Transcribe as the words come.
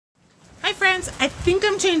friends, I think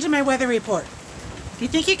I'm changing my weather report. Do you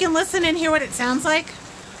think you can listen and hear what it sounds like?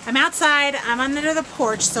 I'm outside, I'm under the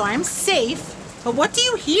porch, so I'm safe. But what do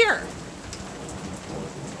you hear?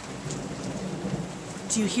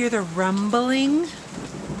 Do you hear the rumbling?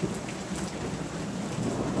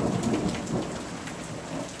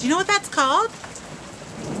 Do you know what that's called?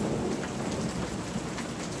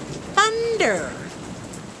 Thunder.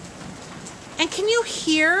 And can you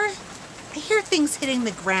hear? I hear things hitting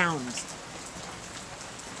the ground.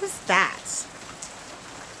 What is that?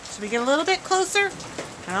 Should we get a little bit closer?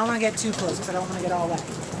 I don't want to get too close because I don't want to get all wet.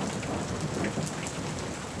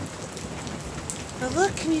 But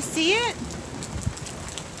look, can you see it?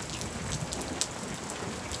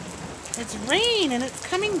 It's rain and it's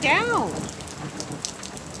coming down.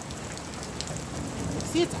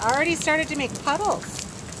 See, it's already started to make puddles.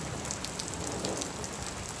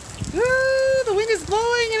 Ooh, the wind is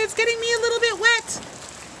blowing and it's getting me a little bit wet.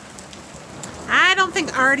 I don't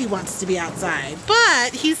think Artie wants to be outside,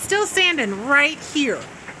 but he's still standing right here.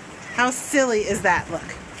 How silly is that? Look,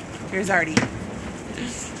 here's Artie.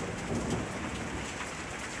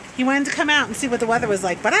 He wanted to come out and see what the weather was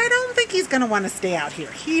like, but I don't think he's going to want to stay out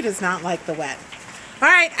here. He does not like the wet. All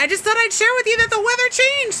right, I just thought I'd share with you that the weather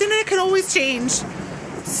changed, and it could always change.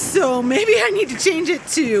 So maybe I need to change it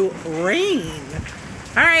to rain.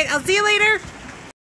 All right, I'll see you later.